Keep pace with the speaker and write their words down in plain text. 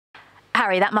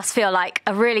Harry, that must feel like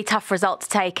a really tough result to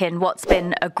take in what's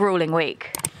been a gruelling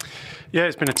week. Yeah,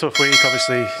 it's been a tough week.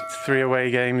 Obviously, 3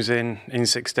 away games in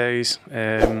 6 days.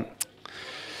 To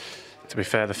be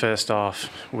fair, the first half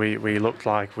we looked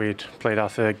like we'd played our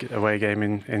 3rd away game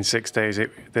in 6 days.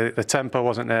 The tempo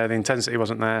wasn't there, the intensity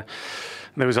wasn't there.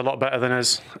 There was a lot better than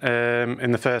us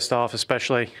in the first half,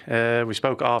 especially. We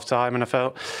spoke at half time, and I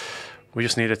felt we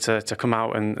just needed to come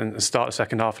out and start the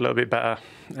second half a little bit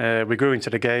better. We grew into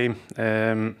the game,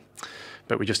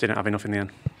 but we just didn't have enough in the end.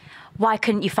 Why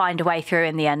couldn't you find a way through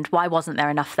in the end? Why wasn't there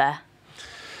enough there?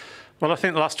 Well, I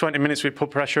think the last 20 minutes we put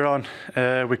pressure on.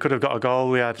 We could have got a goal.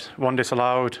 We had 1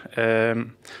 disallowed,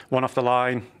 1 off the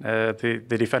line. They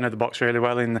defended the box really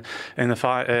well in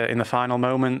the final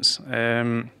moments.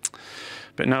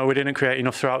 But no, we didn't create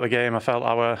enough throughout the game. I felt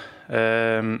our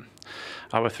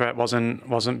threat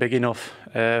wasn't big enough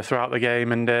throughout the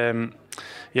game, and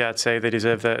yeah, I'd say they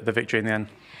deserved the victory in the end.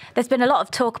 There's been a lot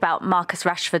of talk about Marcus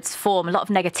Rashford's form, a lot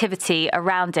of negativity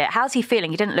around it. How's he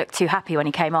feeling? He didn't look too happy when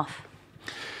he came off.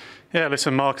 Yeah,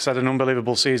 listen, Marcus had an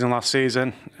unbelievable season last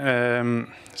season.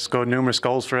 Scored numerous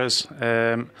goals for us.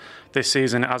 This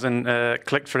season it hasn't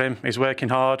clicked for him. He's working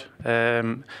hard.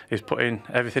 He's putting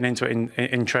everything into it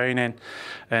in training,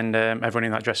 and everyone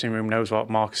in that dressing room knows what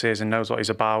Marcus is and knows what he's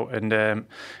about, and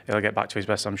he'll get back to his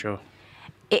best, I'm sure.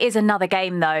 It is another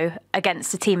game, though,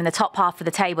 against a team in the top half of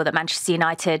the table that Manchester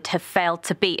United have failed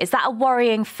to beat. Is that a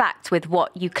worrying fact with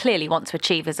what you clearly want to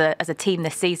achieve as a team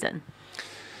this season?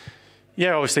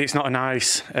 Yeah, obviously it's not a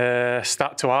nice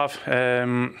stat to have.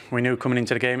 We knew coming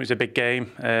into the game it was a big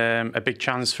game, a big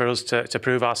chance for us to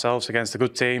prove ourselves against a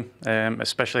good team,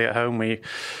 especially at home. We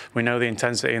know the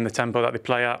intensity and the tempo that they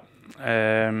play at.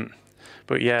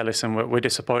 But yeah, listen, we're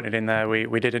disappointed in there.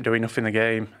 We didn't do enough in the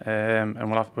game,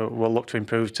 and we'll look to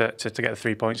improve to get the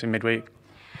 3 points in midweek.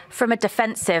 From a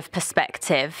defensive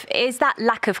perspective, is that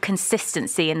lack of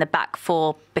consistency in the back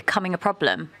four becoming a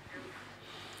problem?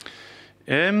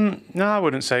 No, I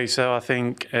wouldn't say so. I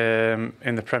think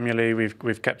in the Premier League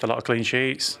we've kept a lot of clean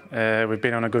sheets. We've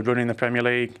been on a good run in the Premier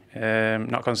League,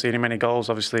 not conceding many goals.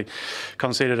 Obviously,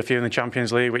 conceded a few in the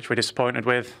Champions League, which we're disappointed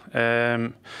with.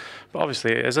 But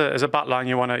obviously, as a back line,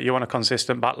 you want a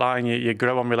consistent back line. You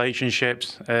grow on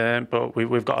relationships. But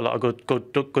we've got a lot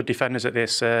of good defenders at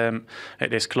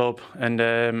this club, and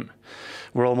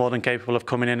we're all more than capable of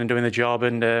coming in and doing the job.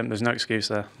 And there's no excuse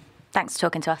there. Thanks for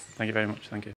talking to us. Thank you very much. Thank you.